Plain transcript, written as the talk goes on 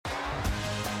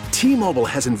T-Mobile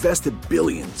has invested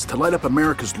billions to light up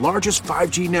America's largest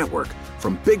 5G network,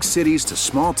 from big cities to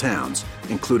small towns,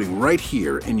 including right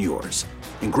here in yours.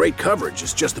 And great coverage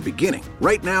is just the beginning.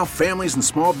 Right now, families and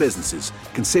small businesses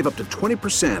can save up to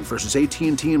 20% versus AT&T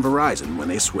and Verizon when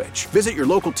they switch. Visit your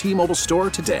local T-Mobile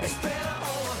store today.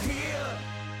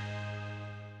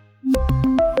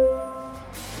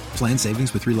 Plan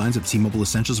savings with 3 lines of T-Mobile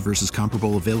Essentials versus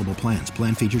comparable available plans.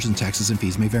 Plan features and taxes and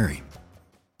fees may vary.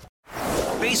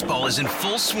 Baseball is in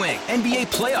full swing. NBA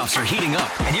playoffs are heating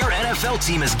up, and your NFL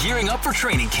team is gearing up for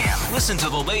training camp. Listen to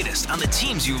the latest on the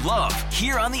teams you love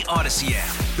here on the Odyssey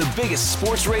app. The biggest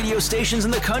sports radio stations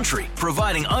in the country,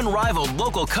 providing unrivaled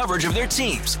local coverage of their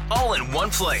teams, all in one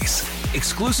place.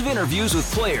 Exclusive interviews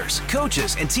with players,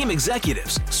 coaches, and team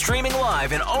executives, streaming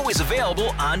live and always available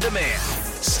on demand.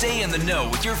 Stay in the know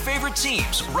with your favorite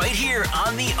teams right here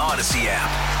on the Odyssey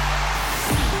app.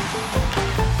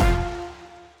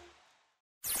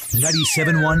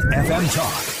 97.1 FM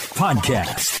Talk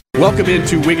Podcast. Welcome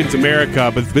into Wiggins America,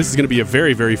 but this is going to be a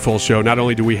very, very full show. Not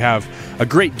only do we have a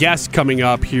great guest coming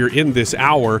up here in this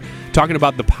hour, talking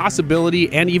about the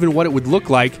possibility and even what it would look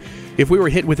like if we were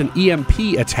hit with an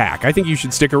EMP attack. I think you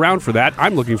should stick around for that.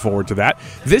 I'm looking forward to that.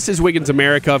 This is Wiggins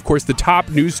America. Of course, the top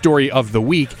news story of the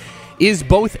week is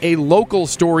both a local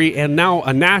story and now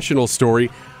a national story.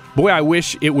 Boy, I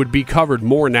wish it would be covered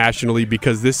more nationally,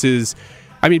 because this is...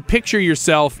 I mean, picture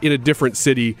yourself in a different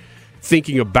city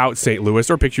thinking about St. Louis,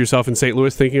 or picture yourself in St.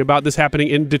 Louis thinking about this happening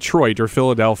in Detroit or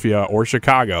Philadelphia or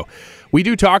Chicago. We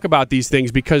do talk about these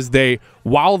things because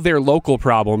while they're local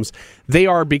problems, they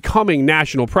are becoming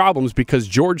national problems because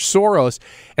George Soros,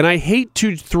 and I hate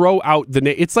to throw out the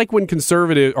name, it's like when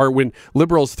when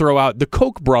liberals throw out the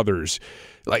Koch brothers.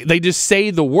 Like, they just say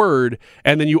the word,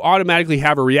 and then you automatically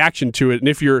have a reaction to it. And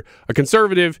if you're a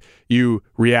conservative, you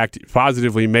react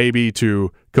positively maybe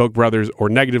to Koch brothers, or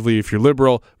negatively if you're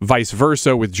liberal, vice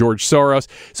versa with George Soros.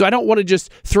 So I don't want to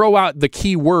just throw out the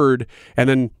key word and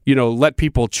then, let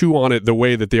people chew on it the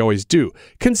way that they always do.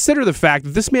 Consider the fact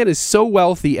that this man is so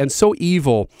wealthy and so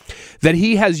evil that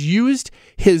he has used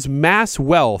his mass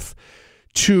wealth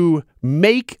to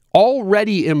make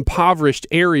already impoverished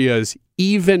areas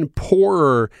even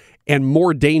poorer and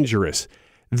more dangerous.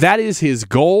 That is his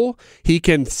goal. He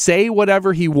can say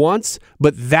whatever he wants,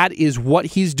 but that is what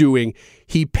he's doing.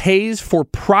 He pays for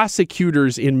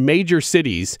prosecutors in major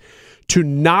cities to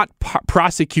not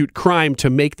prosecute crime to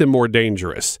make them more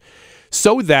dangerous,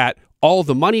 so that all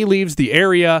the money leaves the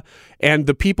area, and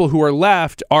the people who are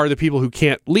left are the people who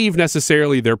can't leave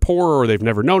necessarily. They're poorer, or they've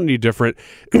never known any different,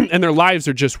 and their lives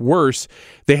are just worse.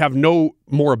 They have no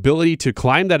more ability to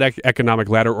climb that economic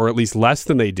ladder, or at least less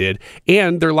than they did,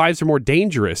 and their lives are more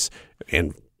dangerous.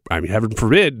 And I mean, heaven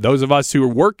forbid, those of us who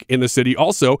work in the city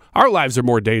also, our lives are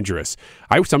more dangerous.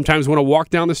 I sometimes want to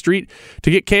walk down the street to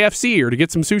get KFC or to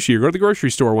get some sushi, or go to the grocery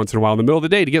store once in a while in the middle of the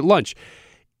day to get lunch.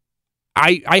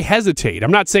 I hesitate.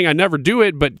 I'm not saying I never do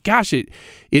it, but gosh,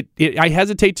 I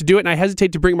hesitate to do it, and I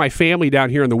hesitate to bring my family down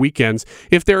here on the weekends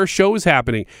if there are shows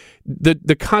happening.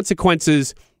 The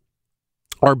consequences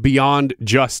are beyond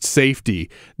just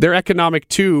safety. They're economic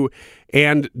too,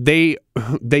 and they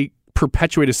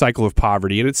perpetuate a cycle of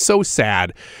poverty, and it's so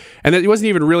sad. And it wasn't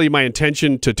even really my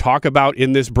intention to talk about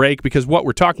in this break, because what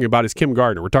we're talking about is Kim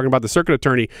Gardner. We're talking about the circuit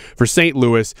attorney for St.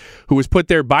 Louis, who was put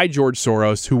there by George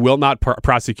Soros, who will not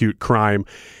prosecute crime.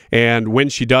 And when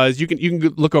she does, you can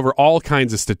look over all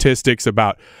kinds of statistics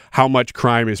about how much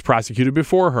crime is prosecuted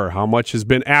before her, how much has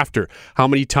been after, how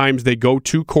many times they go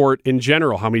to court in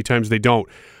general, how many times they don't.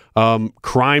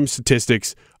 Crime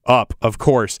statistics up, of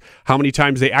course. How many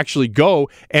times they actually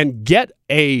go and get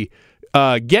a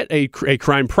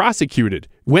crime prosecuted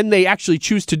when they actually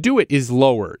choose to do it is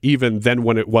lower even than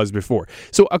when it was before.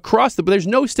 So there's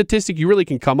no statistic you really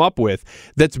can come up with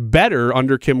that's better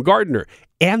under Kim Gardner,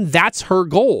 and that's her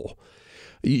goal.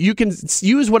 You can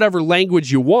use whatever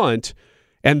language you want,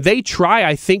 and they try,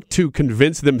 I think, to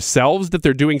convince themselves that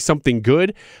they're doing something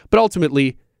good, but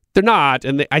ultimately they're not,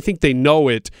 and I think they know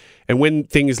it. And when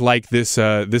things like this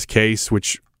case,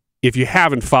 which if you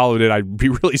haven't followed it, I'd be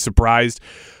really surprised,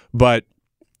 but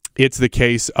it's the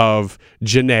case of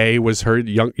Janae, was her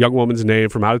young woman's name,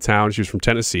 from out of town. She was from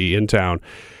Tennessee, in town.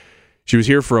 She was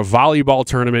here for a volleyball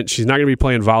tournament. She's not going to be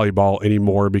playing volleyball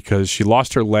anymore because she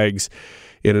lost her legs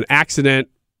in an accident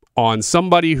on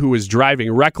somebody who was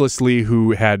driving recklessly,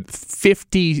 who had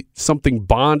 50-something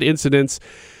bond incidents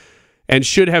and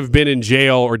should have been in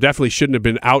jail, or definitely shouldn't have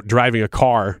been out driving a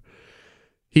car.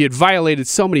 He had violated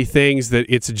so many things that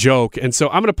it's a joke. And so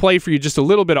I'm going to play for you just a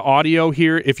little bit of audio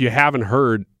here if you haven't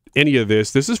heard any of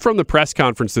this. This is from the press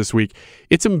conference this week.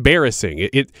 It's embarrassing.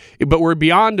 But we're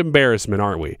beyond embarrassment,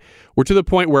 aren't we? We're to the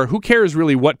point where who cares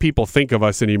really what people think of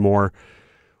us anymore?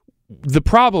 The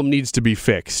problem needs to be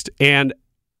fixed. And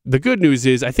the good news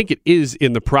is I think it is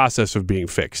in the process of being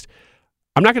fixed.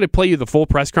 I'm not going to play you the full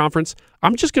press conference.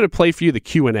 I'm just going to play for you the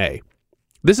Q&A.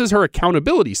 This is her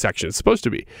accountability section. It's supposed to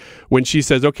be when she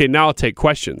says, okay, now I'll take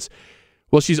questions.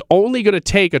 Well, she's only going to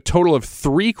take a total of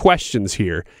 3 questions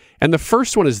here. And the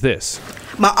first one is this.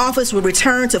 My office will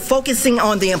return to focusing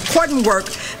on the important work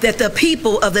that the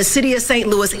people of the city of St.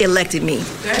 Louis elected me.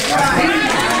 That's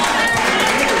right.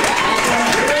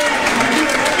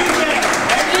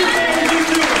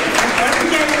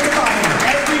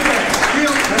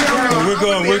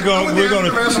 We're going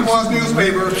to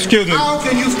newspaper. Excuse me. How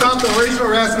can you stop the racial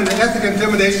harassment and ethnic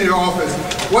intimidation in your office?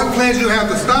 What plans do you have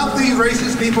to stop these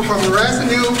racist people from harassing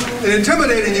you and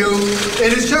intimidating you?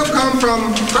 And it should come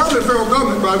from probably the federal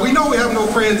government, but we know we have no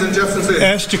friends in Jefferson City.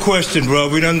 Ask your question, bro.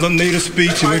 We don't need a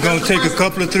speech, and we're going to take a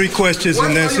couple of 3 questions,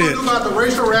 and that's it. What are you going to do about the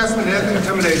racial harassment and ethnic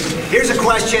intimidation? Here's a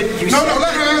question.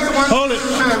 Let her answer one.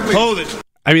 Hold it.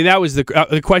 I mean, that was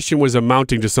the question was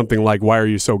amounting to something like, why are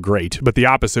you so great? But the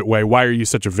opposite way, why are you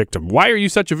such a victim? Why are you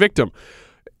such a victim?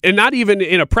 And not even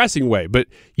in a pressing way, but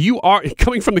you are,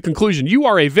 coming from the conclusion, you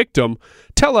are a victim.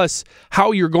 Tell us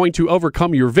how you're going to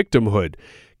overcome your victimhood.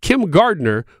 Kim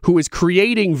Gardner, who is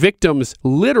creating victims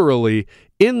literally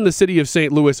in the city of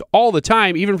St. Louis all the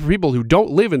time, even for people who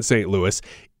don't live in St. Louis,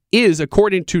 is,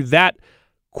 according to that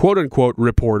quote-unquote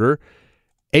reporter,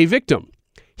 a victim.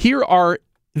 Here are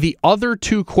the other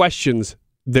 2 questions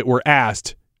that were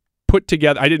asked, put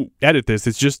together. I didn't edit this.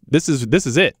 It's just, this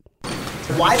is it.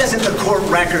 Why doesn't the court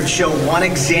record show one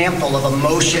example of a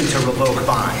motion to revoke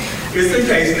bond? It's the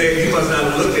case that you must not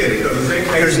have looked at it.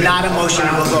 There's not a motion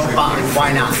to revoke bond.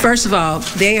 Why not? First of all,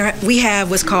 we have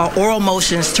what's called oral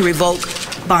motions to revoke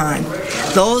bond.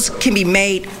 Those can be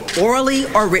made orally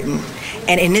or written.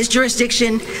 And in this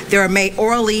jurisdiction, they are made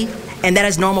orally, and that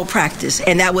is normal practice,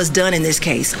 and that was done in this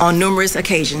case on numerous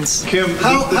occasions. Kim,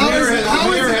 the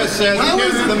mayor has said.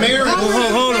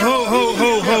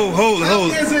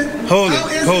 Hold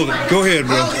it. Go ahead,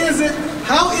 bro.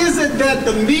 How is it that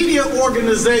the media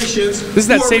organizations this is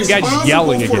that same guy just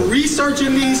yelling again, for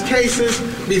researching these cases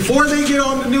before they get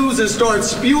on the news and start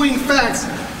spewing facts,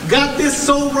 got this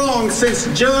so wrong since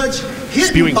Judge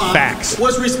Hittenbach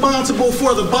was responsible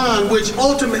for the bond, which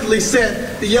ultimately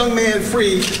set the young man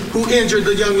free who injured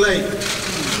the young lady?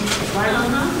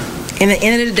 In the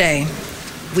end of the day,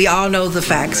 we all know the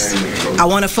facts. I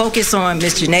want to focus on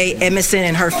Ms. Janae Edmondson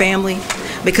and her family,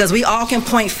 because we all can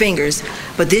point fingers,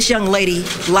 but this young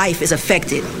lady's life is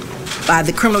affected by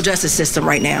the criminal justice system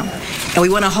right now. And we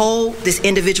want to hold this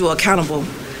individual accountable.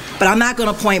 But I'm not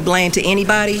going to point blame to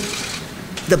anybody.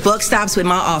 The buck stops with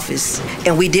my office,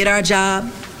 and we did our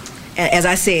job. And as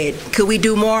I said, could we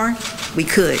do more? We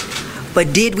could.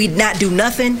 But did we not do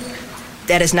nothing?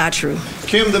 That is not true.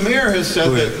 Kim, the mayor has said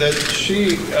that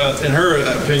she, in her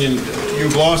opinion,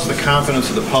 you've lost the confidence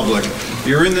of the public.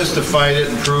 You're in this to fight it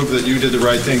and prove that you did the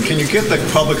right thing. Can you get the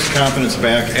public's confidence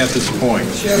back at this point?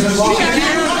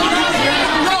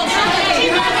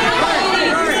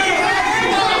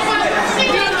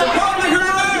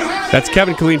 That's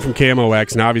Kevin Killeen from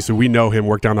KMOX, and obviously we know him,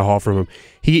 work down the hall from him.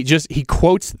 He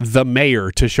quotes the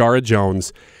mayor, Tashara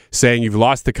Jones, saying you've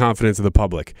lost the confidence of the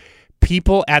public.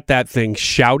 People at that thing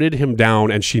shouted him down,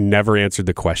 and she never answered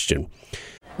the question.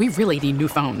 We really need new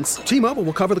phones. T-Mobile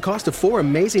will cover the cost of 4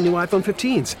 amazing new iPhone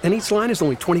 15s, and each line is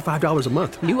only $25 a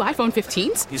month. New iPhone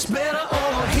 15s? It's better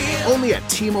over here. Only at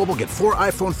T-Mobile, get 4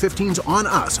 iPhone 15s on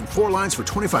us and 4 lines for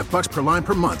 $25 per line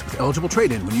per month with eligible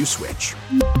trade-in when you switch.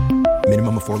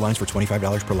 Minimum of 4 lines for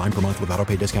 $25 per line per month with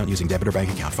autopay discount using debit or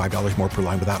bank account. $5 more per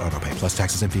line without autopay, plus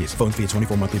taxes and fees. Phone fee at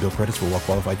 24 monthly bill credits for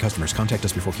well-qualified customers. Contact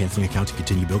us before canceling account to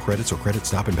continue bill credits or credit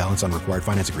stop and balance on required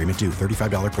finance agreement due.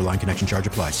 $35 per line connection charge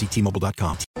applies. See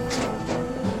T-Mobile.com.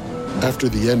 After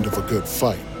the end of a good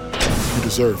fight, you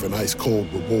deserve an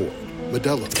ice-cold reward.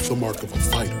 Modelo, the mark of a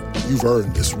fighter. You've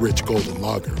earned this rich golden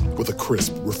lager with a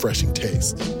crisp, refreshing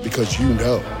taste. Because you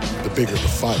know, the bigger the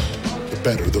fight, the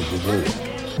better the reward.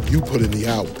 You put in the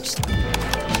hours,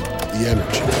 the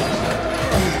energy,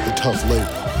 the tough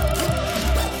labor.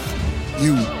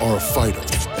 You are a fighter,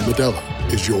 and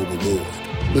Modelo is your reward.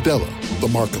 Modelo, the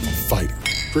mark of a fighter.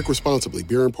 Drink responsibly.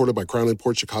 Beer imported by Crown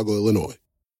Imports, Chicago, Illinois.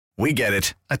 We get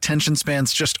it. Attention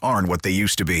spans just aren't what they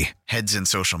used to be. Heads in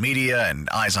social media and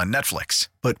eyes on Netflix.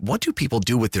 But what do people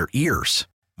do with their ears?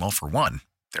 Well, for one,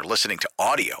 they're listening to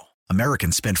audio.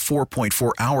 Americans spend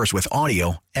 4.4 hours with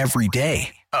audio every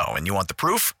day. Oh, and you want the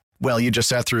proof? Well, you just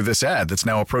sat through this ad that's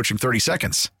now approaching 30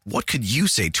 seconds. What could you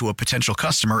say to a potential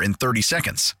customer in 30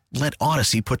 seconds? Let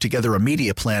Odyssey put together a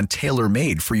media plan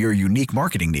tailor-made for your unique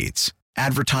marketing needs.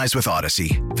 Advertise with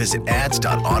Odyssey. Visit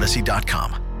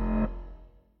ads.odyssey.com.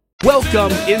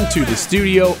 Welcome into the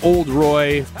studio, Old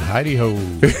Roy. Heidi-ho.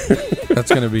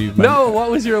 That's going to be... No, what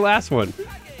was your last one?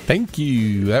 Thank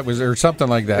you. That was, or something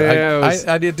like that.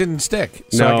 Yeah, it didn't stick.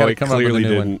 So no, I gotta it come up with a clearly new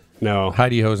didn't. One. No.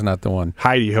 Heidi-ho is not the one.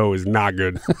 Heidi-ho is not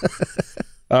good.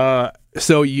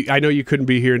 So I know you couldn't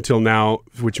be here until now,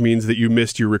 which means that you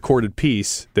missed your recorded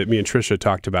piece that me and Trisha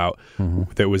talked about.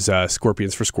 That was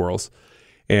Scorpions for Squirrels.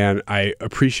 And I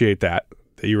appreciate that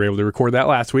you were able to record that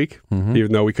last week,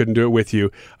 even though we couldn't do it with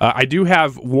you. I do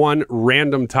have one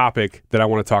random topic that I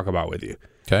want to talk about with you.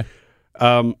 Okay.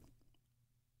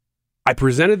 I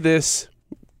presented this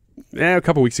a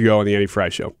couple weeks ago on the Annie Fry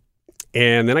Show,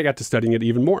 and then I got to studying it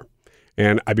even more,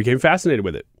 and I became fascinated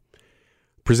with it.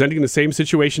 Presenting the same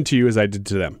situation to you as I did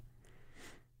to them.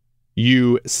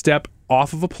 You step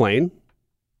off of a plane,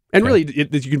 and really,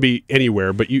 you can be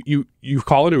anywhere, but you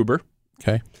call an Uber.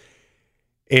 Okay.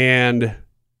 And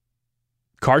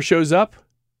car shows up,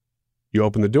 you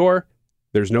open the door,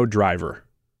 there's no driver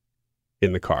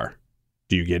in the car.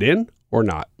 Do you get in or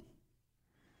not?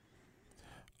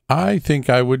 I think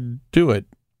I would do it.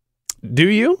 Do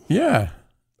you? Yeah.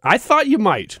 I thought you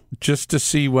might. Just to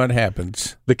see what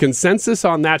happens. The consensus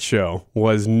on that show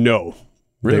was no.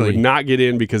 Really? They would not get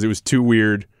in because it was too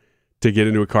weird to get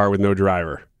into a car with no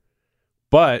driver.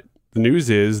 But the news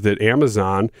is that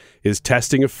Amazon is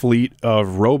testing a fleet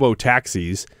of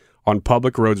robo-taxis on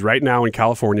public roads right now in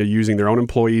California using their own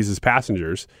employees as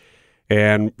passengers.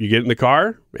 And you get in the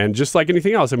car, and just like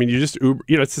anything else, I mean, you just Uber,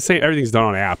 it's the same. Everything's done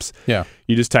on apps. Yeah.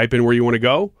 You just type in where you want to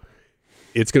go.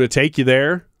 It's going to take you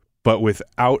there, but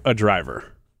without a driver.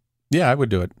 Yeah, I would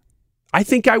do it. I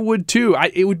think I would too.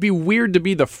 It would be weird to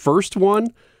be the first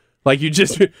one. Like you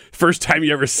just, first time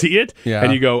you ever see it,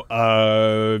 and you go,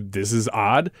 this is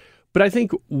odd. But I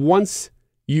think once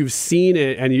you've seen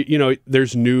it and you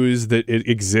there's news that it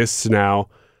exists now,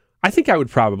 I think I would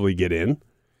probably get in.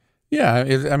 Yeah,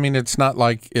 it's not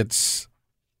like it's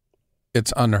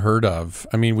unheard of.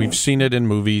 I mean, we've seen it in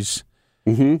movies.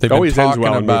 Mm-hmm. They've been talking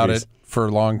about it for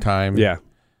a long time. Yeah.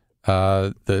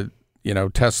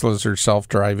 Teslas are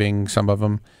self-driving, some of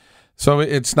them. So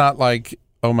it's not like,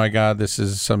 oh my God, this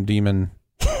is some demon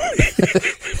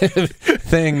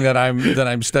thing that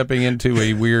I'm stepping into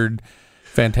a weird,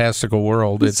 fantastical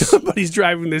world. Somebody's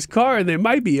driving this car and there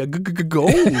might be a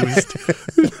ghost.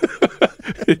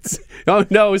 Oh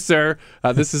no, sir!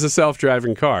 This is a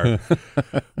self-driving car.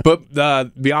 But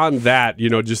beyond that,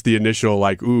 just the initial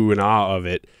ooh and ah of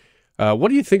it. What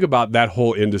do you think about that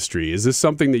whole industry? Is this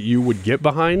something that you would get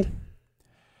behind?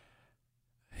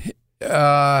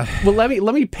 Well,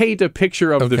 let me paint a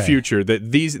picture of the future.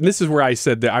 This is where I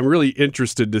said that I'm really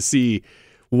interested to see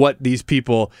what these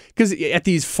people, because at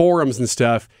these forums and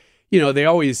stuff, they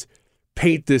always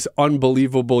paint this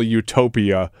unbelievable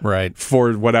utopia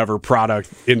for whatever product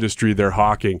industry they're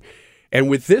hawking. And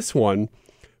with this one,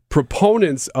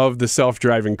 proponents of the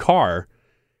self-driving car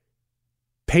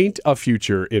paint a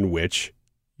future in which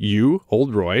you,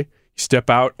 Old Roy, step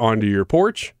out onto your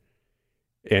porch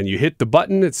and you hit the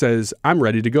button that says, I'm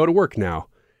ready to go to work now.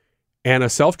 And a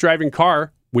self-driving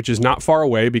car, which is not far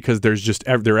away because they're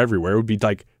everywhere, it would be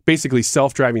like basically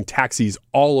self-driving taxis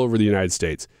all over the United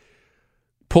States.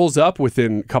 Pulls up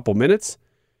within a couple minutes,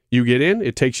 you get in,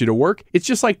 it takes you to work. It's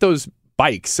just like those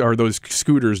bikes or those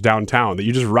scooters downtown that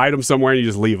you just ride them somewhere and you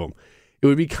just leave them. It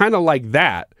would be kind of like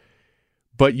that,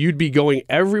 but you'd be going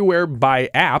everywhere by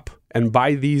app and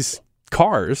by these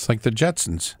cars. Like the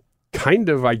Jetsons. Kind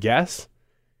of, I guess,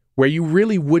 where you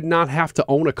really would not have to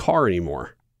own a car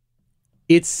anymore.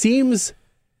 It seems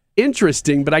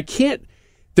interesting, but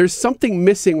there's something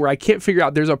missing where I can't figure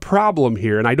out there's a problem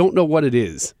here and I don't know what it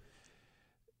is.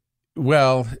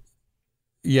 Well,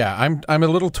 yeah, I'm a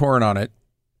little torn on it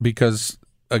because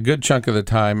a good chunk of the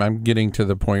time I'm getting to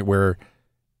the point where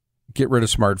get rid of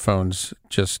smartphones,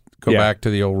 just go back to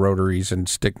the old rotaries and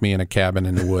stick me in a cabin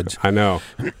in the woods. I know.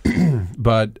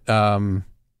 But,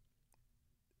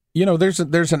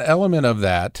 there's an element of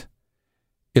that.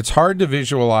 It's hard to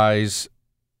visualize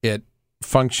it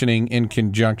functioning in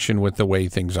conjunction with the way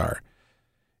things are.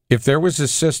 If there was a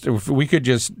system, if we could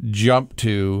just jump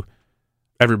to...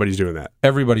 Everybody's doing that.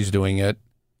 Everybody's doing it.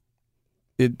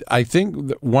 I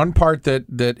think one part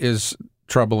that is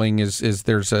troubling is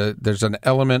there's an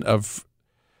element of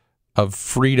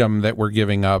freedom that we're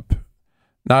giving up,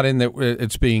 not in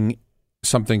that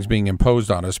something's being imposed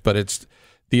on us, but it's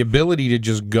the ability to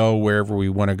just go wherever we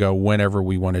want to go, whenever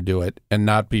we want to do it, and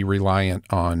not be reliant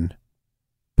on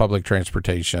public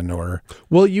transportation or...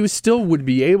 Well, you still would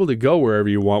be able to go wherever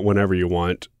you want, whenever you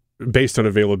want, based on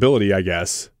availability, I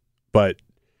guess. But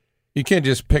you can't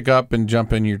just pick up and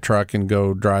jump in your truck and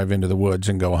go drive into the woods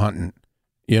and go hunting.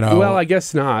 Well, I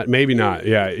guess not. Maybe not.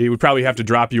 Yeah, it would probably have to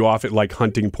drop you off at like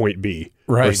hunting point B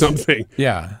or something.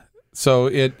 Yeah. So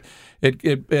it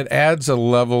adds a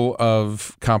level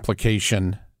of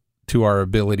complication to our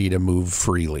ability to move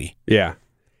freely. Yeah.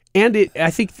 And I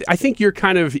think you're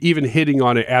kind of even hitting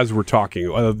on it as we're talking.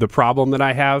 The problem that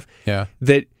I have,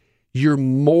 that you're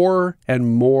more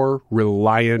and more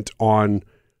reliant on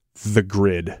the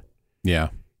grid. Yeah.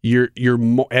 You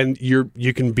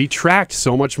can be tracked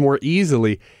so much more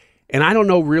easily. And I don't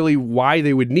know really why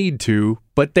they would need to,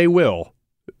 but they will.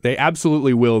 They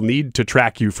absolutely will need to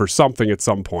track you for something at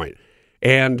some point.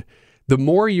 And the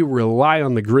more you rely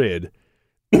on the grid,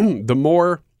 the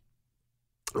more,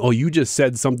 you just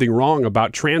said something wrong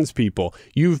about trans people.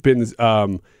 You've been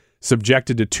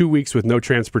subjected to 2 weeks with no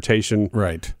transportation,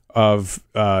 of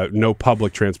no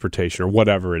public transportation or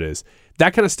whatever it is.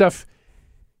 That kind of stuff.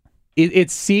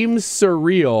 It seems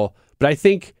surreal, but I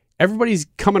think everybody's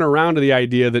coming around to the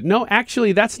idea that, no,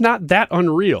 actually, that's not that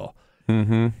unreal.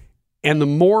 Mm-hmm. And the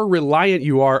more reliant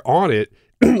you are on it,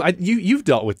 you've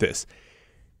dealt with this,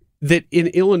 that in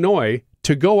Illinois,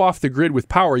 to go off the grid with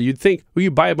power, you'd think,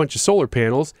 you buy a bunch of solar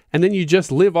panels, and then you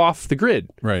just live off the grid.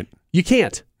 Right. You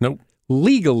can't. Nope.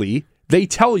 Legally, they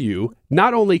tell you,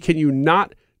 not only can you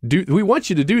not we want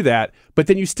you to do that, but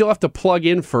then you still have to plug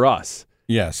in for us.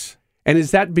 Yes. And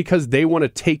is that because they want to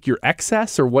take your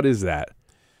excess, or what is that?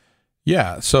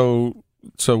 Yeah, so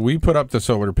we put up the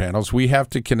solar panels. We have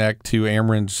to connect to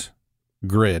Ameren's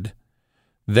grid.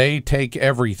 They take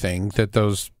everything that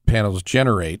those panels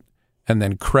generate and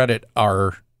then credit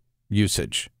our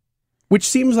usage. Which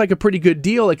seems like a pretty good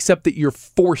deal, except that you're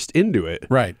forced into it.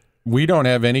 Right. We don't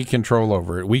have any control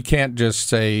over it. We can't just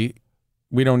say,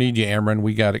 we don't need you, Ameren.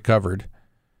 We got it covered.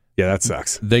 Yeah, that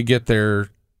sucks. They get their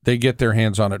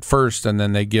hands on it first, and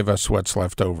then they give us what's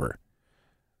left over.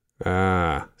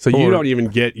 So you don't even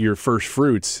get your first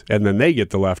fruits, and then they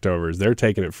get the leftovers. They're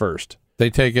taking it first.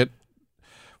 They take it.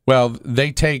 Well,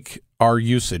 they take our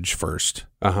usage first.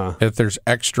 Uh-huh. If there's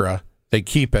extra, they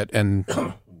keep it and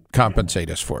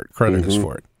compensate us for it, credit us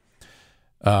for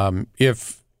it.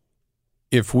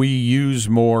 If we use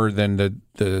more than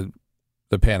the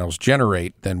panels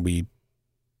generate, then we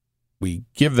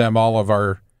give them all of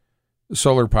our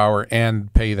solar power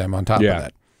and pay them on top of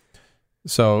that.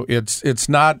 So it's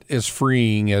not as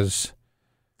freeing as,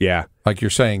 like you're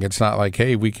saying. It's not like,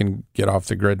 hey, we can get off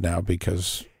the grid now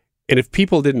because. And if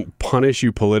people didn't punish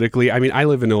you politically, I mean, I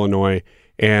live in Illinois,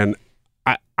 and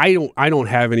I don't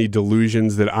have any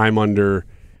delusions that I'm under,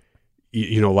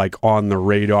 like on the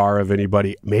radar of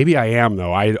anybody. Maybe I am,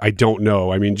 though. I don't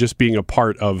know. I mean, just being a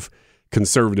part of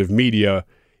conservative media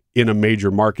in a major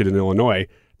market in Illinois,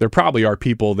 there probably are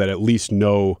people that at least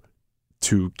know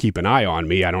to keep an eye on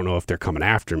me. I don't know if they're coming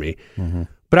after me. Mm-hmm.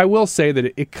 But I will say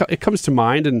that it comes to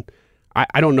mind, and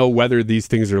I don't know whether these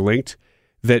things are linked,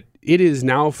 that it is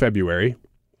now February.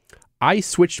 I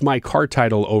switched my car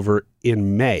title over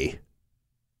in May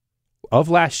of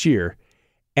last year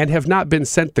and have not been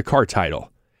sent the car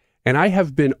title. And I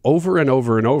have been over and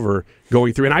over and over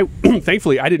going through, and I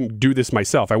thankfully I didn't do this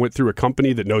myself. I went through a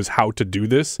company that knows how to do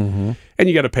this, and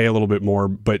you got to pay a little bit more,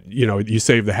 but you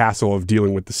save the hassle of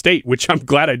dealing with the state, which I'm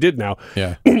glad I did now.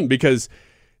 Yeah. Because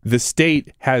the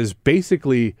state has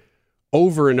basically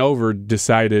over and over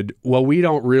decided, well, we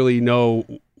don't really know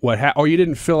or you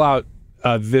didn't fill out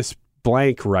this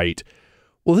blank right.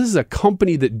 Well, this is a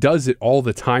company that does it all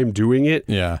the time doing it.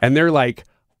 Yeah. And they're like,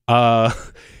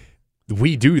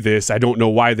 we do this. I don't know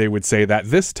why they would say that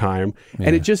this time. Yeah.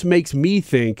 And it just makes me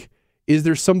think, is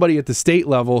there somebody at the state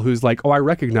level who's like, oh, I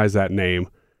recognize that name.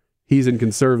 He's in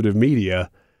conservative media.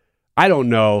 I don't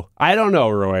know,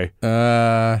 Roy.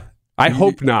 I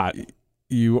hope not.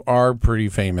 You are pretty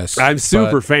famous. I'm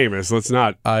super famous. Let's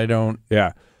not. I don't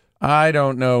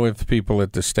know if people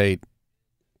at the state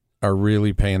are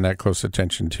really paying that close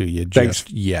attention to you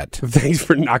yet. Thanks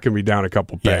for knocking me down a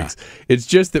couple pegs. Yeah. It's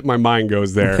just that my mind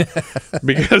goes there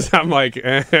because I'm like,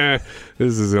 this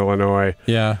is Illinois.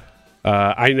 Yeah.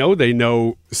 I know they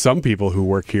know some people who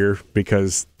work here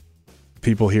because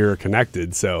people here are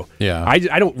connected. So yeah.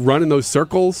 I don't run in those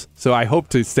circles, so I hope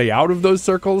to stay out of those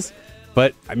circles,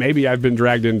 but maybe I've been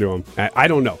dragged into them. I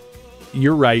don't know.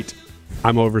 You're right.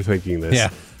 I'm overthinking this. Yeah.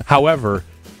 However,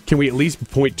 can we at least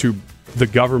point to the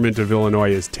government of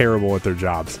Illinois is terrible at their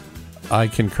jobs? I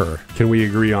concur. Can we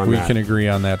agree on that? We can agree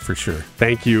on that for sure.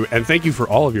 Thank you. And thank you for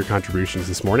all of your contributions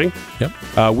this morning.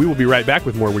 Yep. We will be right back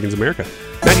with more Wiggins America.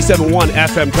 97.1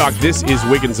 FM Talk, this is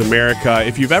Wiggins America.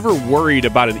 If you've ever worried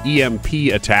about an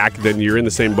EMP attack, then you're in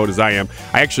the same boat as I am.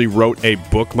 I actually wrote a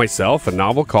book myself, a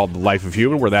novel called The Life of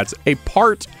Human, where that's a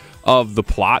part of the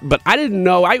plot, but I didn't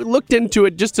know. I looked into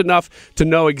it just enough to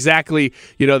know exactly,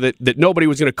 that nobody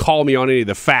was going to call me on any of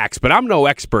the facts, but I'm no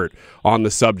expert on the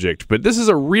subject. But this is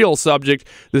a real subject.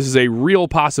 This is a real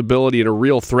possibility and a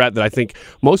real threat that I think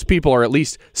most people are at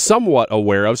least somewhat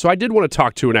aware of. So I did want to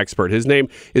talk to an expert. His name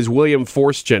is William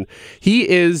Forstchen. He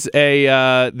is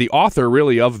the author,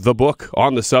 really, of the book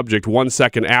on the subject, 1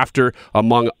 Second After,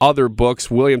 among other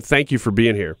books. William, thank you for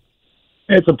being here.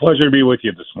 It's a pleasure to be with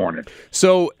you this morning.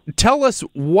 So tell us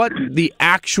what the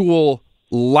actual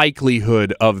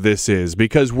likelihood of this is,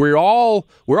 because we're all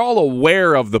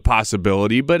aware of the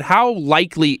possibility, but how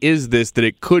likely is this that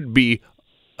it could be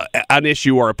an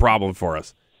issue or a problem for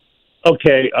us?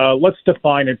 Okay, let's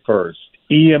define it first.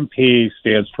 EMP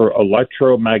stands for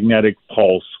electromagnetic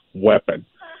pulse weapon.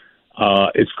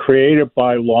 It's created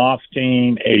by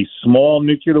lofting a small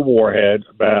nuclear warhead,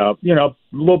 about, a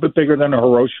little bit bigger than a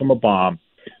Hiroshima bomb,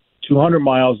 200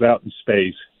 miles out in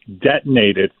space,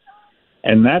 detonated,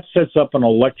 and that sets up an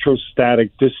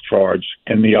electrostatic discharge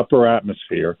in the upper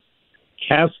atmosphere,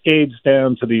 cascades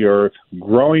down to the Earth,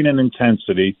 growing in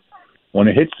intensity. When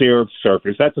it hits the Earth's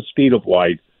surface at the speed of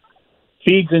light,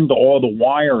 feeds into all the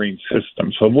wiring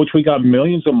systems, of which we got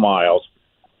millions of miles,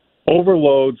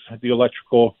 overloads the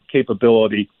electrical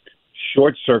capability,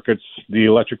 short circuits the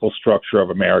electrical structure of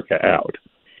America out.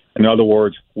 In other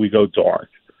words, we go dark.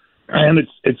 And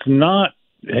it's not,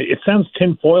 it sounds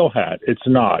tinfoil hat. It's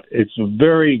not. It's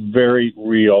very, very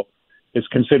real. It's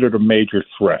considered a major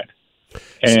threat.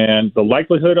 And the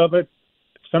likelihood of it,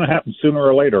 it's going to happen sooner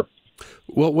or later.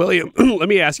 Well, William, let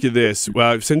me ask you this.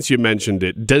 Since you mentioned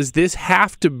it, does this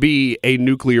have to be a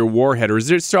nuclear warhead, or is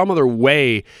there some other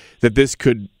way that this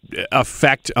could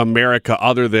affect America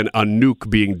other than a nuke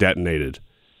being detonated?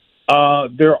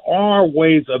 There are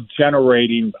ways of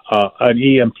generating an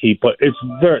EMP, but it's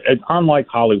unlike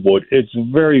Hollywood, it's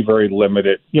very, very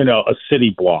limited, a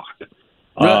city block.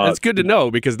 That's good to know,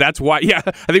 because that's why,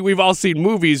 I think we've all seen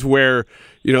movies where,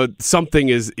 something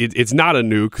it's not a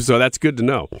nuke, so that's good to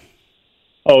know.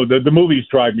 Oh, the movies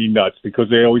drive me nuts because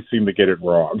they always seem to get it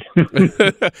wrong.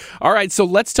 All right, so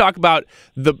let's talk about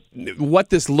what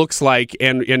this looks like,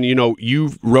 and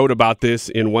you wrote about this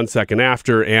in 1 Second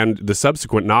After and the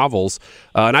subsequent novels,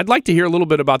 and I'd like to hear a little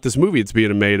bit about this movie that's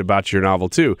being made about your novel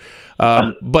too.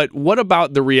 But what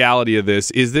about the reality of this?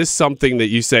 Is this something that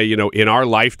you say, in our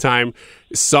lifetime,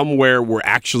 somewhere we're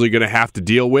actually going to have to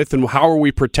deal with, and how are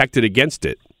we protected against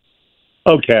it?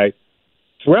 Okay.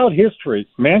 Throughout history,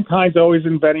 mankind's always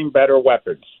inventing better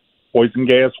weapons. Poison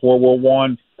gas, World War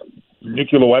I,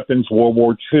 nuclear weapons, World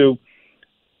War II.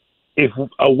 If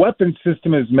a weapon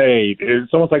system is made,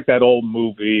 it's almost like that old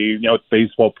movie,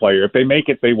 baseball player. If they make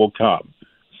it, they will come.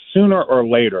 Sooner or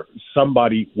later,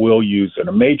 somebody will use it.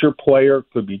 A major player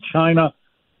could be China.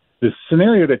 The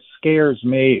scenario that scares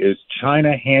me is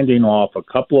China handing off a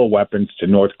couple of weapons to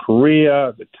North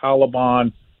Korea, the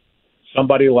Taliban,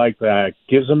 somebody like that,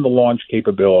 gives them the launch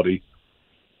capability.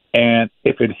 And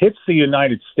if it hits the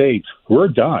United States, we're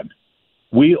done.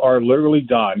 We are literally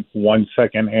done 1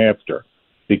 second after.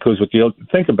 Because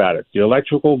think about it, the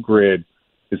electrical grid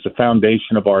is the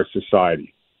foundation of our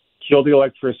society. Kill the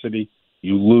electricity,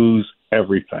 you lose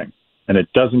everything. And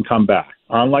it doesn't come back.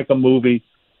 Unlike a movie,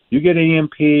 you get an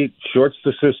EMP, shorts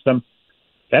the system,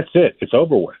 that's it. It's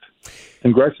over with.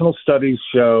 Congressional studies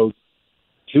show,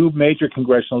 2 major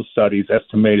congressional studies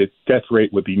estimated death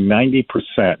rate would be 90%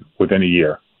 within a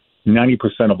year.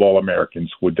 90% of all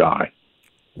Americans would die.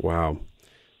 Wow.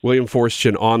 William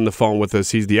Forstchen on the phone with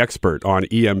us. He's the expert on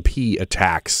EMP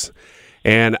attacks.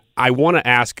 And I want to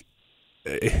ask,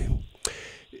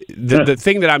 the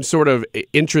thing that I'm sort of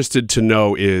interested to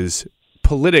know is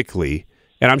politically,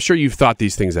 and I'm sure you've thought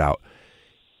these things out,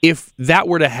 if that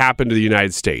were to happen to the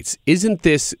United States, isn't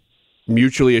this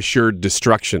mutually assured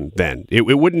destruction then? It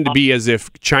wouldn't be as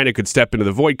if China could step into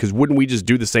the void, because wouldn't we just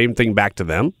do the same thing back to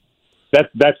them?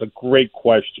 That's a great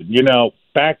question.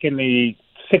 Back in the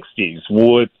 60s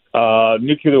with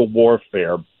nuclear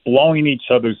warfare, blowing each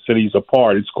other's cities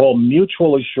apart, it's called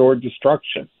mutual assured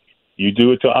destruction. You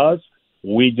do it to us,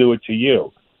 we do it to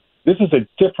you. This is a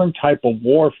different type of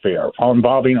warfare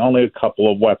involving only a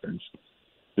couple of weapons.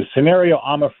 The scenario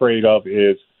I'm afraid of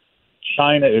is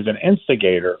China is an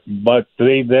instigator, but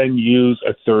they then use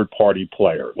a third-party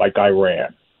player like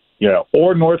Iran.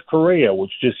 or North Korea,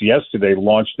 which just yesterday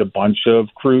launched a bunch of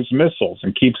cruise missiles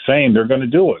and keeps saying they're going to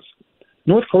do us.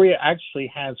 North Korea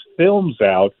actually has films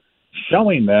out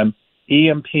showing them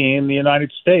EMPing the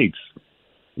United States.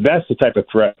 That's the type of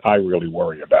threat I really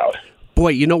worry about. Boy,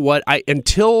 you know what?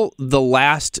 Until the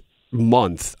last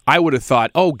month, I would have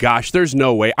thought, oh gosh, there's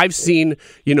no way. I've seen,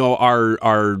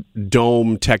 our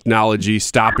dome technology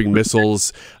stopping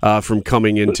missiles from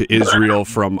coming into Israel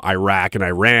from Iraq and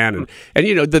Iran, and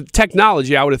the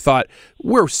technology. I would have thought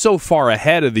we're so far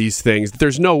ahead of these things that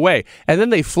there's no way. And then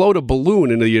they float a balloon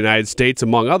into the United States,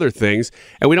 among other things,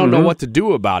 and we don't know what to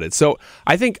do about it. So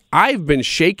I think I've been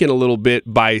shaken a little bit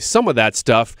by some of that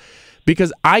stuff,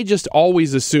 because I just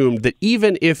always assumed that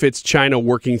even if it's China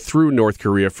working through North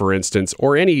Korea, for instance,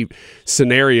 or any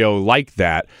scenario like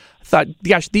that, I thought,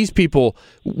 gosh, these people,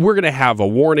 we're going to have a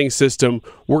warning system.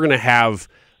 We're going to have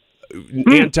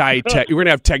we're going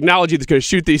to have technology that's going to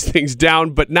shoot these things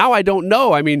down. But now I don't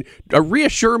know. I mean,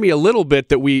 reassure me a little bit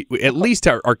that we at least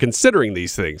are considering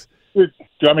these things. Do you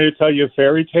want me to tell you a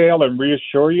fairy tale and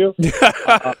reassure you?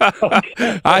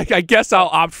 I guess I'll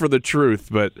opt for the truth,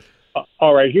 but...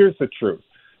 All right, here's the truth.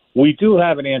 We do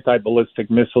have an anti-ballistic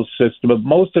missile system, but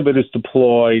most of it is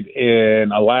deployed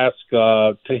in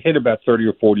Alaska to hit about 30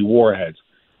 or 40 warheads.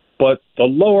 But the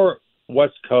lower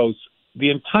West Coast, the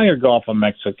entire Gulf of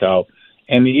Mexico,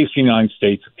 and the eastern United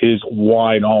States is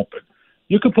wide open.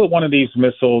 You could put one of these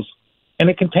missiles in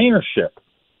a container ship,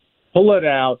 pull it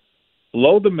out,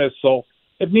 load the missile.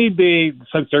 If need be,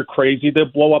 since they're crazy, they'll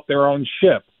blow up their own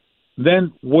ship.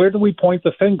 Then where do we point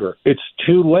the finger? It's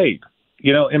too late.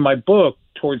 In my book,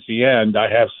 towards the end, I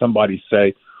have somebody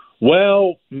say,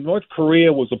 well, North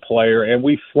Korea was a player and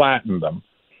we flattened them,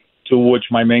 to which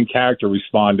my main character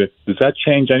responded, does that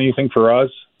change anything for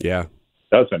us? Yeah.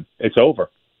 Doesn't. It's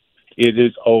over. It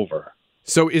is over.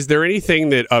 So is there anything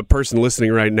that a person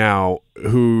listening right now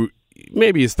who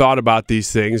maybe has thought about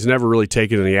these things, never really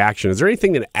taken any action, is there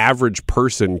anything that an average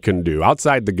person can do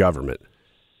outside the government?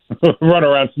 Run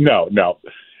around? No.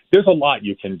 There's a lot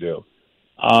you can do.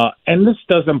 And this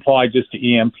doesn't apply just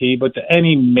to EMP, but to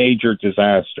any major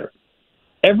disaster.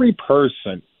 Every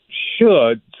person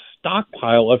should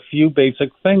stockpile a few basic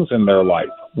things in their life.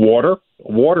 Water.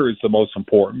 Water is the most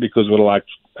important because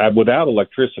without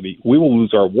electricity, we will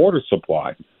lose our water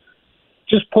supply.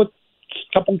 Just put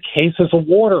a couple cases of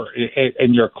water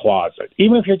in your closet.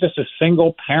 Even if you're just a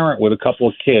single parent with a couple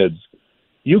of kids,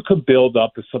 you could build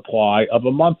up a supply of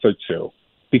a month or two.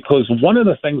 Because one of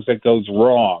the things that goes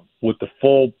wrong with the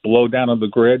full blowdown of the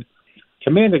grid,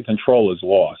 command and control is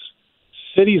lost.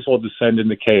 Cities will descend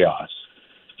into chaos.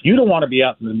 You don't want to be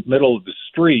out in the middle of the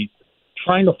street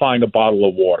trying to find a bottle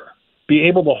of water. Be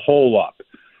able to hole up.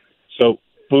 So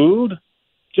food,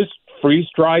 just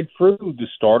freeze-dried fruit to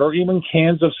start, or even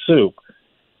cans of soup.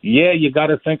 Yeah, you got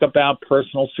to think about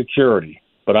personal security.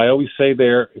 But I always say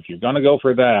there, if you're going to go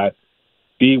for that,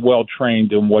 be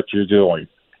well-trained in what you're doing.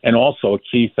 And also a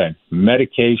key thing,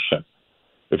 medication.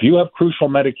 If you have crucial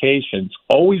medications,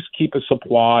 always keep a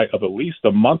supply of at least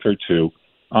a month or two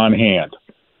on hand.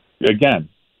 Again,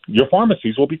 your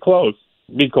pharmacies will be closed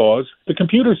because the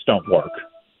computers don't work.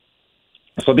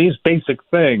 So these basic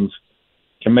things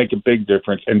can make a big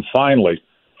difference. And finally,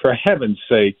 for heaven's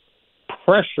sake,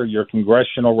 pressure your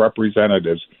congressional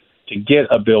representatives to get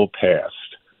a bill passed.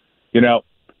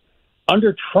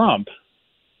 Under Trump,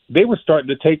 they were starting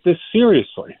to take this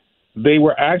seriously. They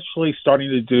were actually starting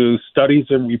to do studies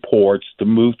and reports to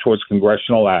move towards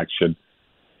congressional action.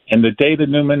 And the day the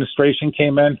new administration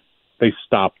came in, they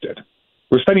stopped it.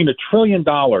 We're spending $1 trillion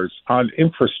on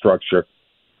infrastructure,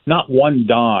 not one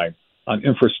dime on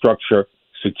infrastructure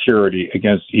security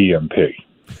against EMP.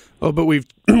 Oh, but we've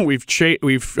changed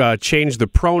the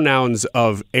pronouns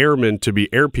of airmen to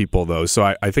be air people, though. So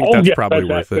I think that's probably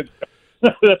worth it.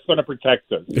 That's going to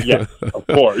protect us. Yes, of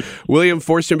course. William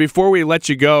Forstchen, before we let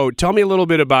you go, tell me a little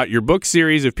bit about your book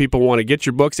series if people want to get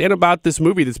your books, and about this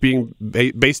movie that's being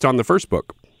based on the first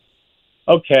book.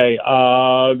 Okay.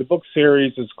 The book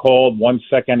series is called 1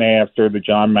 Second After, the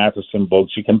John Matheson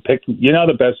books. You can pick,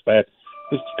 the best bet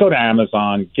is to go to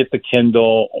Amazon, get the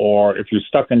Kindle, or if you're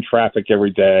stuck in traffic every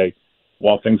day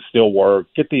while things still work,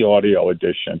 get the audio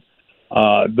edition.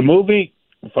 The movie,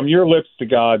 from your lips to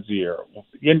God's ear.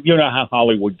 You know how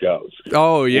Hollywood goes.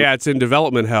 Oh, yeah, it's in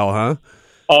development hell, huh?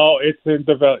 Oh, it's in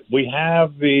development. We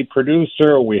have the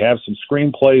producer. We have some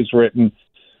screenplays written.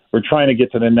 We're trying to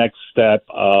get to the next step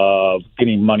of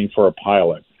getting money for a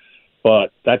pilot.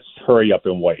 but that's hurry up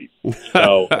and wait.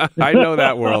 So I know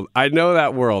that world.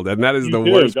 And that is the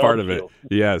worst part of it.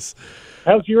 Yes.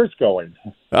 How's yours going?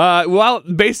 Well,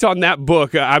 based on that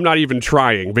book, I'm not even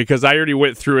trying because I already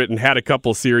went through it and had a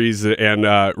couple series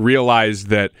and realized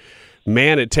that,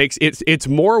 man, it's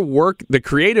more work. The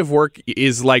creative work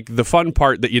is like the fun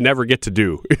part that you never get to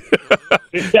do.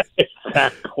 Exactly.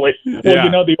 Well,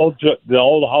 you know the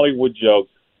old Hollywood joke.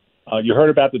 You heard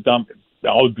about the dumb.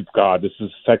 Oh God, this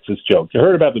is a sexist joke. You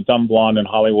heard about the dumb blonde in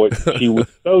Hollywood? She was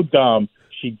so dumb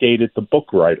she dated the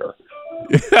book writer.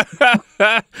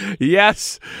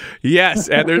 Yes,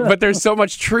 and but there's so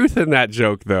much truth in that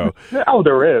joke, though. Oh,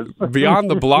 there is. Beyond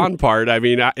the blonde part, I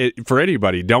mean, for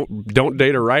anybody, don't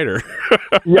date a writer.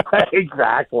 Yeah,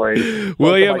 exactly.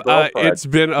 William, it's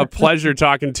been a pleasure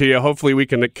talking to you. Hopefully, we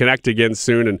can connect again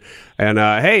soon. And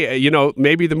hey,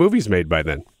 maybe the movie's made by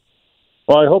then.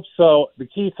 Well, I hope so. The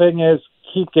key thing is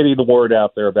keep getting the word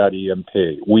out there about EMP.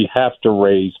 We have to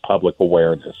raise public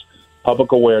awareness.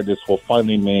 Public awareness will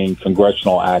finally mean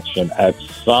congressional action at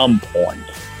some point.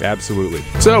 Absolutely.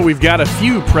 So we've got a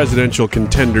few presidential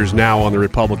contenders now on the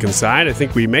Republican side. I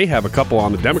think we may have a couple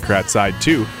on the Democrat side,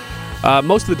 too.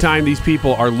 Most of the time, these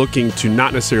people are looking to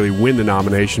not necessarily win the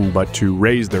nomination, but to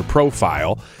raise their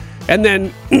profile. And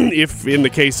then, if in the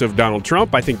case of Donald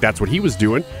Trump, I think that's what he was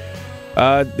doing.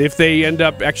 If they end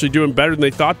up actually doing better than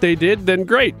they thought they did, then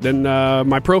great. Then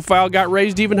my profile got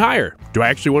raised even higher. Do I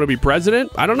actually want to be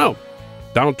president? I don't know.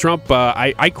 Donald Trump,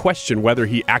 I question whether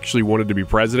he actually wanted to be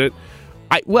president.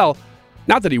 Well,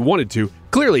 not that he wanted to.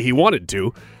 Clearly he wanted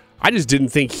to. I just didn't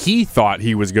think he thought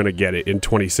he was going to get it in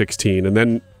 2016. And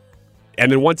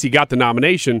then once he got the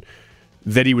nomination,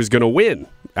 that he was going to win.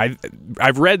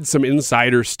 I've read some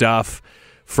insider stuff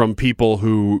from people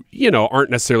who, aren't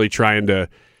necessarily trying to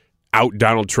out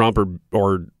Donald Trump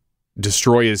or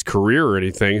destroy his career or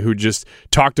anything, who just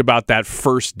talked about that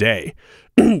first day,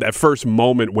 that first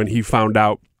moment when he found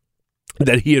out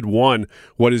that he had won,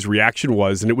 what his reaction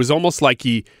was. And it was almost like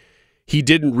he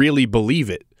didn't really believe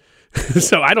it.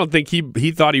 So I don't think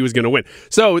he thought he was going to win.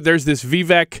 So there's this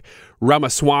Vivek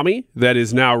Ramaswamy that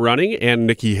is now running, and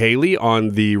Nikki Haley on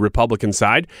the Republican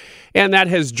side. And that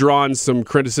has drawn some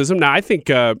criticism. Now, I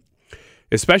think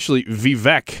especially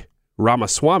Vivek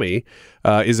Ramaswamy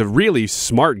is a really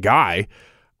smart guy.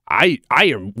 I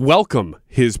welcome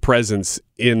his presence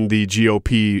in the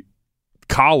GOP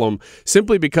column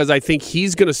simply because I think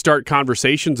he's going to start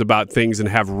conversations about things and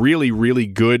have really, really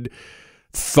good,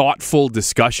 thoughtful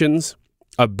discussions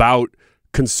about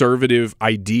conservative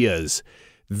ideas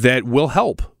that will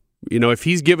help. If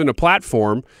he's given a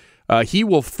platform, he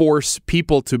will force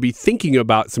people to be thinking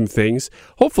about some things,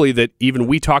 hopefully that even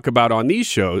we talk about on these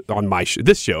shows,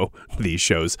 these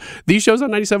shows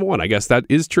on 97.1. I guess that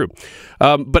is true.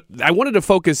 But I wanted to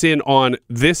focus in on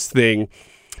this thing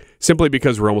simply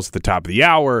because we're almost at the top of the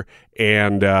hour,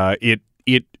 and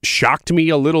it shocked me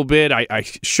a little bit. I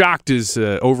shocked is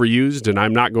overused, and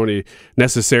I'm not going to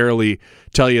necessarily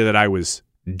tell you that I was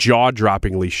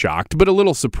jaw-droppingly shocked, but a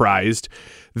little surprised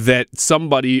that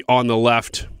somebody on the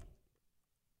left...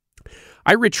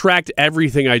 I retract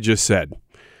everything I just said.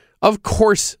 Of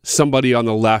course, somebody on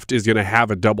the left is going to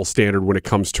have a double standard when it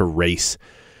comes to race.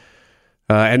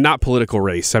 And not political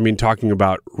race. I mean, talking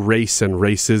about race and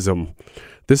racism.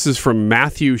 This is from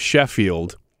Matthew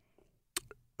Sheffield,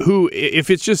 who, if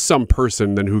it's just some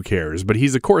person, then who cares? But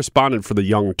he's a correspondent for the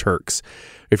Young Turks.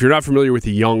 If you're not familiar with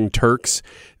the Young Turks,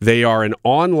 they are an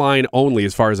online only,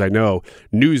 as far as I know,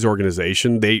 news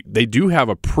organization. They do have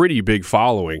a pretty big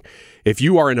following. If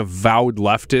you are an avowed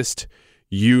leftist,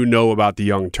 you know about the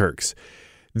Young Turks.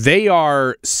 They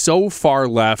are so far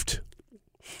left.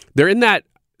 They're in that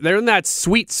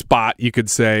sweet spot, you could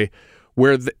say,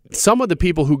 where some of the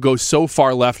people who go so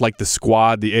far left, like the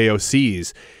Squad, the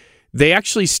AOCs, they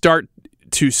actually start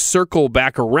to circle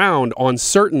back around on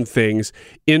certain things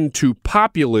into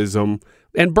populism,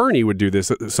 and Bernie would do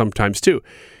this sometimes too,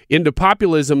 into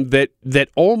populism that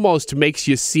almost makes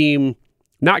you seem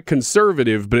not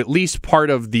conservative, but at least part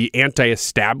of the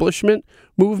anti-establishment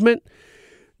movement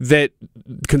that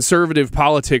conservative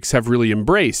politics have really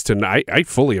embraced, and I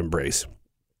fully embrace.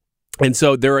 And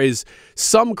so there is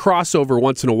some crossover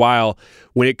once in a while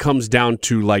when it comes down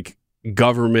to like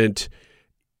government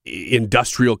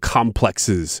industrial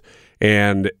complexes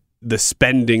and the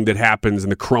spending that happens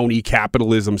and the crony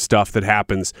capitalism stuff that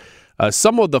happens.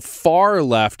 Some of the far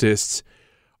leftists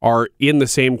are in the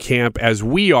same camp as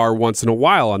we are once in a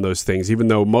while on those things, even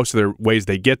though most of their ways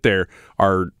they get there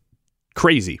are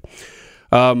crazy.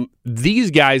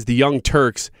 These guys, the Young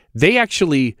Turks, they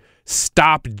actually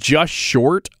stop just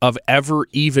short of ever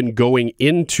even going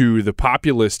into the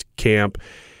populist camp.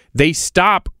 they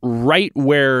stop right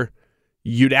where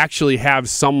you'd actually have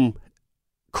some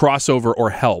crossover or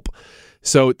help.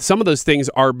 So some of those things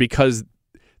are because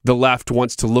the left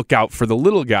wants to look out for the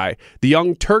little guy. The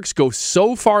Young Turks go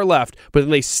so far left, but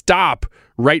then they stop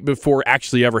right before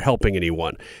actually ever helping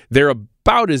anyone. They're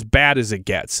about as bad as it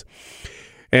gets.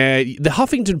 The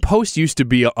Huffington Post used to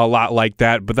be a lot like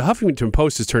that, but the Huffington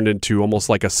Post has turned into almost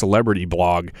like a celebrity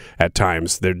blog at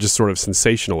times. They're just sort of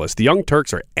sensationalist. The Young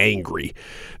Turks are angry.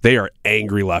 They are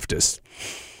angry leftists.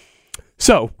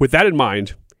 So, with that in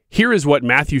mind, here is what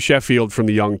Matthew Sheffield from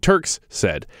the Young Turks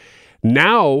said.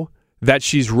 Now that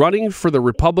she's running for the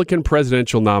Republican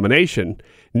presidential nomination,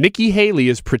 Nikki Haley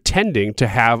is pretending to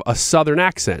have a Southern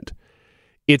accent.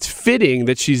 It's fitting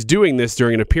that she's doing this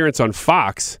during an appearance on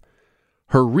Fox.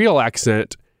 Her real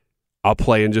accent, I'll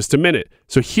play in just a minute.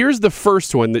 So here's the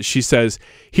first one that she says,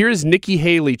 here's Nikki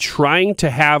Haley trying to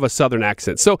have a Southern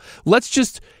accent. So let's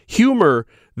just humor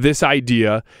this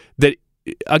idea that,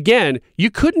 again, you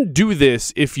couldn't do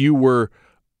this if you were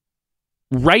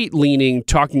right-leaning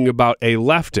talking about a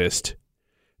leftist.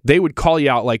 They would call you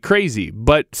out like crazy.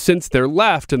 But since they're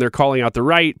left and they're calling out the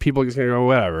right, people are just going to go,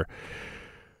 whatever.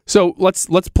 So let's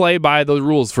play by the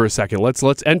rules for a second.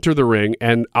 Let's enter the ring,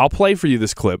 and I'll play for you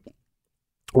this clip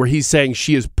where he's saying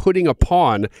she is putting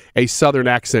upon a Southern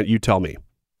accent. You tell me.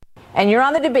 And you're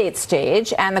on the debate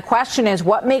stage, and the question is,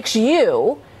 what makes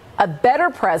you a better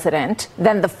president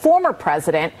than the former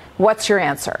president? What's your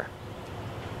answer?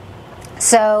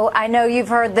 So I know you've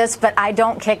heard this, but I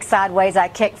don't kick sideways, I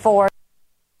kick forward.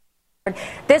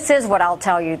 This is what I'll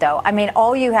tell you, though. I mean,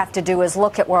 all you have to do is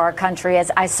look at where our country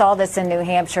is. I saw this in New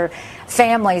Hampshire.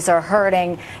 Families are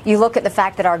hurting. You look at the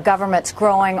fact that our government's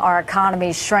growing, our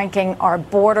economy's shrinking, our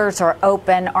borders are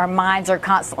open, our minds are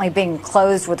constantly being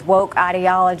closed with woke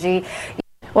ideology.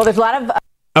 Well, there's a lot of...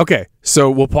 Okay,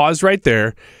 so we'll pause right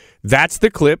there. That's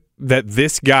the clip that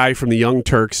this guy from the Young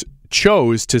Turks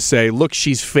chose to say, look,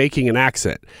 she's faking an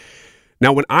accent.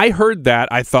 Now, when I heard that,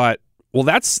 I thought, well,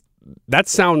 that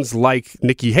sounds like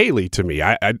Nikki Haley to me.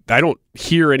 I don't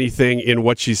hear anything in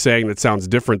what she's saying that sounds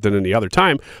different than any other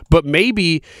time, but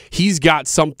maybe he's got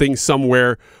something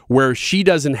somewhere where she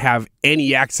doesn't have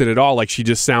any accent at all, like she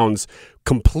just sounds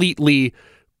completely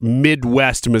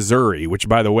Midwest Missouri, which,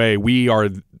 by the way, we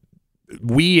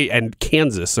and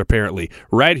Kansas, apparently,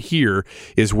 right here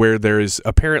is where there is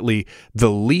apparently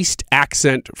the least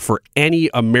accent for any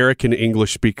American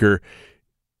English speaker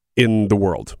in the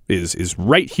world is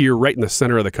right here, right in the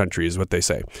center of the country, is what they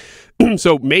say.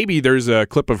 So maybe there's a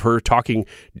clip of her talking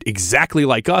exactly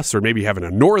like us, or maybe having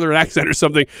a northern accent or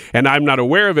something, and I'm not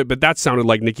aware of it, but that sounded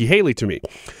like Nikki Haley to me.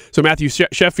 So Matthew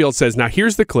Sheffield says, now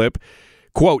here's the clip.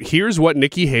 Quote, here's what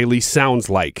Nikki Haley sounds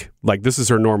like. Like, this is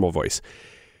her normal voice.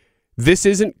 This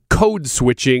isn't code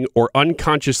switching or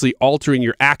unconsciously altering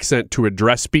your accent to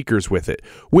address speakers with it,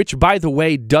 which, by the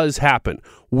way, does happen.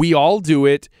 We all do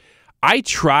it. I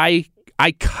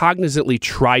cognizantly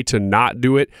try to not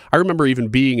do it. I remember even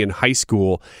being in high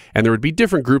school, and there would be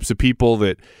different groups of people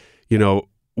that, you know,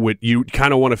 you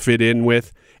kind of want to fit in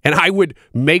with, and I would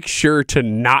make sure to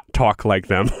not talk like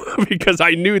them because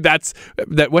I knew that's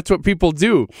what people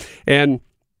do. And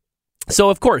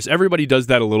so, of course, everybody does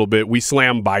that a little bit. We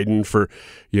slam Biden for,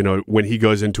 you know, when he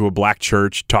goes into a black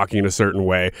church talking in a certain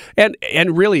way, and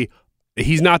really,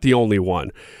 he's not the only one.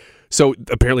 So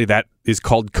apparently that is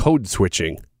called code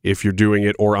switching if you're doing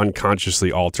it, or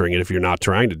unconsciously altering it if you're not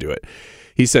trying to do it.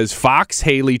 He says Fox,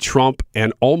 Haley, Trump,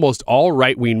 and almost all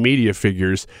right-wing media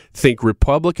figures think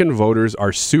Republican voters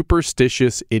are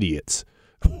superstitious idiots.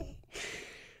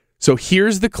 So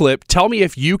here's the clip. Tell me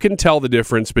if you can tell the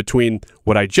difference between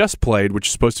what I just played, which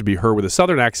is supposed to be her with a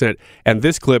Southern accent, and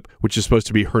this clip, which is supposed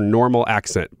to be her normal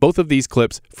accent. Both of these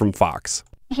clips from Fox.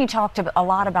 He talked a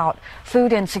lot about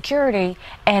food insecurity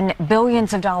and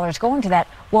billions of dollars going to that.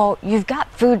 Well, you've got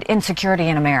food insecurity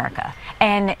in America.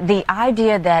 And the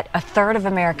idea that a third of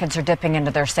Americans are dipping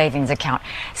into their savings account,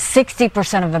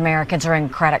 60% of Americans are in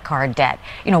credit card debt.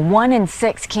 You know, 1 in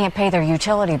 6 can't pay their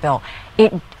utility bill.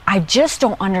 I just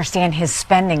don't understand his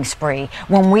spending spree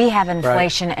when we have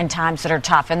inflation and times that are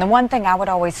tough. And the one thing I would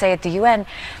always say at the UN,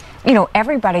 you know,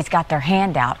 everybody's got their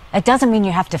hand out. That doesn't mean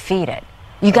you have to feed it.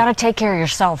 You got to take care of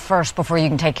yourself first before you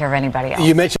can take care of anybody else.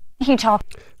 You mentioned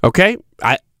Okay,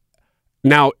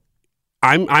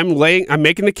 I'm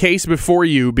making the case before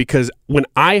you, because when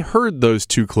I heard those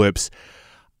two clips,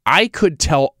 I could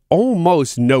tell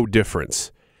almost no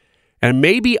difference. And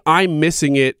maybe I'm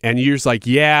missing it, and you're just like,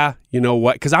 yeah, you know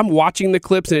what? Because I'm watching the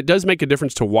clips, and it does make a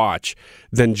difference to watch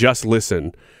than just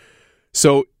listen.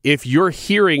 So if you're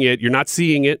hearing it, you're not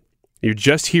seeing it, You're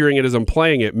just hearing it as I'm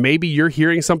playing it. Maybe you're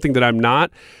hearing something that I'm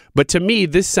not. But to me,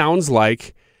 this sounds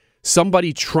like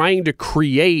somebody trying to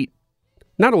create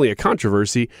not only a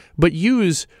controversy, but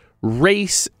use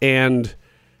race and,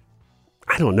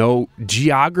 I don't know,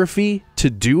 geography to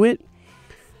do it.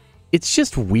 It's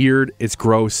just weird. It's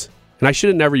gross. And I should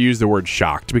have never used the word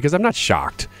shocked, because I'm not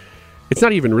shocked. It's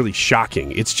not even really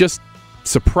shocking. It's just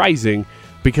surprising,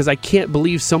 because I can't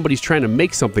believe somebody's trying to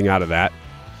make something out of that.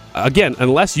 Again,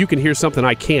 unless you can hear something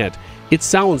I can't, it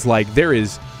sounds like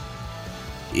it's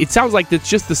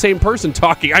just the same person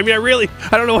talking. I mean, I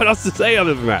don't know what else to say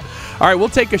other than that. All right, we'll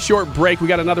take a short break. We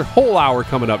got another whole hour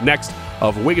coming up next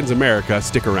of Wiggins America.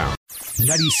 Stick around.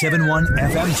 97.1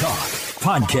 FM Talk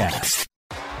Podcast.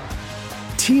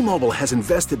 T-Mobile has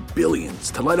invested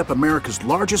billions to light up America's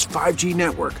largest 5G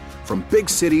network, from big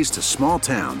cities to small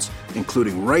towns,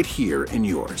 including right here in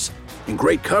yours. And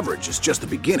great coverage is just the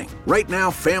beginning. Right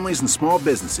now, families and small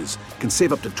businesses can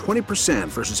save up to 20%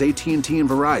 versus AT&T and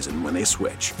Verizon when they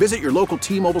switch. Visit your local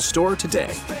T-Mobile store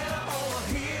today.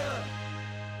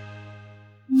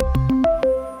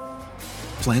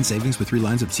 Plan savings with 3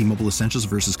 lines of T-Mobile Essentials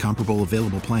versus comparable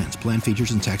available plans. Plan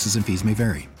features and taxes and fees may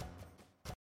vary.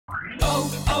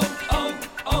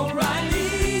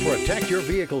 Protect your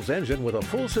vehicle's engine with a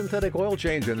full synthetic oil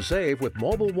change and save with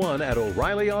Mobil 1 at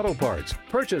O'Reilly Auto Parts.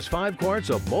 Purchase 5 quarts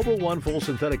of Mobil 1 full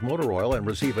synthetic motor oil and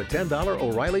receive a $10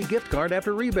 O'Reilly gift card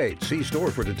after rebate. See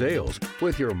store for details.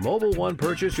 With your Mobil 1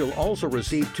 purchase, you'll also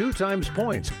receive 2 times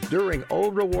points during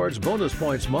Old Rewards Bonus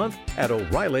Points Month at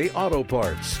O'Reilly Auto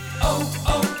Parts.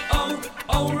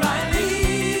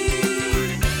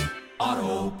 O'Reilly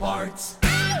Auto Parts.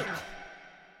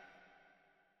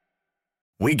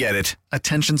 We get it.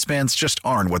 Attention spans just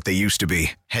aren't what they used to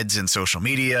be. Heads in social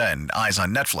media and eyes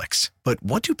on Netflix. But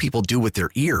what do people do with their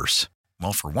ears?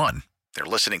 Well, for one, they're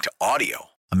listening to audio.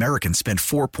 Americans spend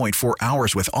 4.4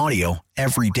 hours with audio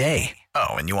every day. Oh,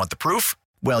 and you want the proof?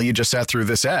 Well, you just sat through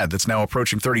this ad that's now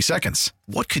approaching 30 seconds.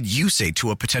 What could you say to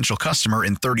a potential customer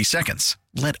in 30 seconds?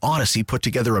 Let Odyssey put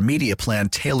together a media plan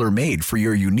tailor-made for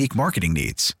your unique marketing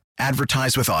needs.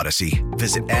 Advertise with Odyssey.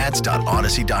 Visit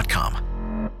ads.odyssey.com.